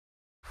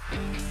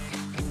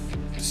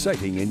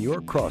sighting in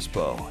your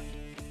crossbow.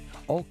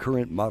 All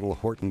current model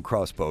Horton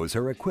crossbows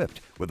are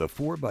equipped with a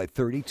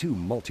 4x32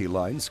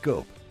 multi-line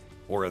scope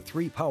or a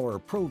 3-power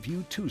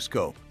ProView 2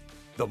 scope.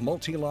 The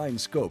multi-line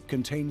scope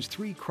contains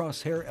 3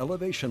 crosshair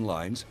elevation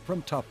lines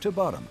from top to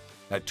bottom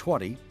at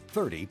 20,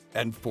 30,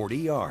 and 40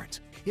 yards.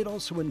 It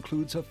also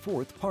includes a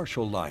 4th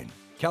partial line,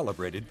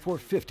 calibrated for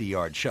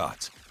 50-yard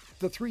shots.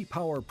 The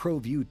 3-power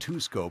ProView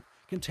 2 scope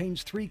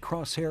contains 3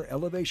 crosshair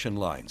elevation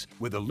lines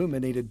with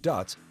illuminated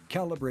dots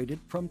calibrated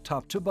from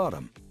top to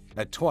bottom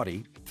at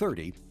 20,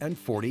 30, and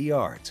 40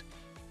 yards.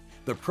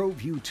 The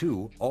ProView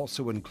 2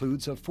 also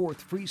includes a 4th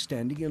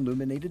freestanding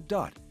illuminated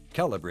dot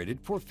calibrated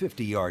for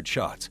 50-yard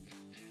shots.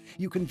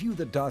 You can view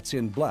the dots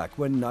in black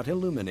when not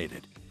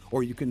illuminated,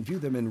 or you can view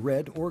them in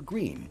red or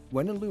green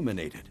when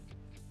illuminated.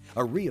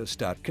 A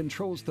rheostat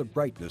controls the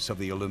brightness of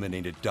the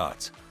illuminated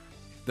dots.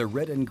 The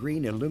red and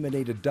green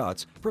illuminated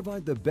dots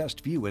provide the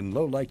best view in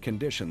low light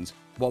conditions,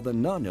 while the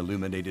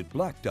non-illuminated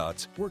black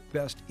dots work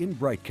best in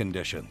bright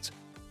conditions.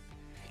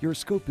 Your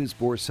scope is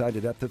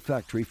bore-sighted at the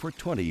factory for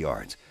 20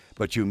 yards,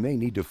 but you may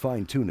need to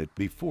fine-tune it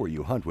before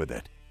you hunt with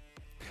it.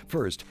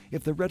 First,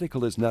 if the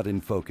reticle is not in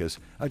focus,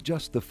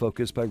 adjust the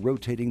focus by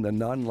rotating the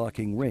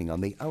non-locking ring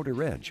on the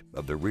outer edge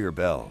of the rear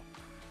bell.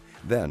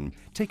 Then,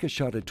 take a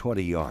shot at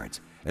 20 yards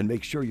and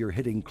make sure you're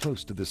hitting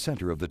close to the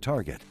center of the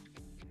target.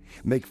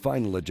 Make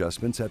final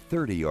adjustments at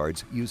 30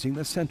 yards using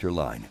the center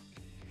line.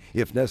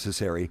 If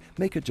necessary,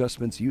 make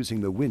adjustments using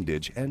the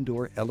windage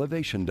and/or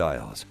elevation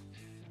dials.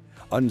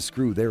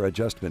 Unscrew their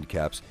adjustment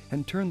caps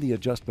and turn the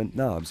adjustment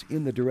knobs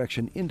in the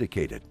direction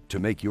indicated to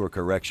make your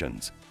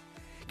corrections.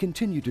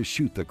 Continue to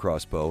shoot the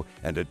crossbow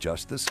and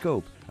adjust the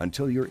scope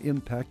until your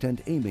impact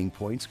and aiming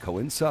points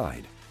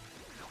coincide.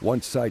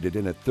 Once sighted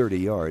in at 30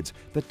 yards,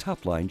 the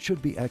top line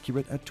should be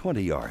accurate at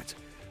 20 yards.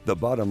 The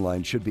bottom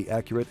line should be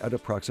accurate at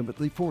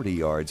approximately 40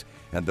 yards,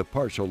 and the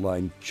partial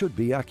line should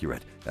be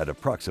accurate at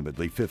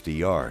approximately 50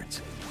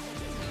 yards.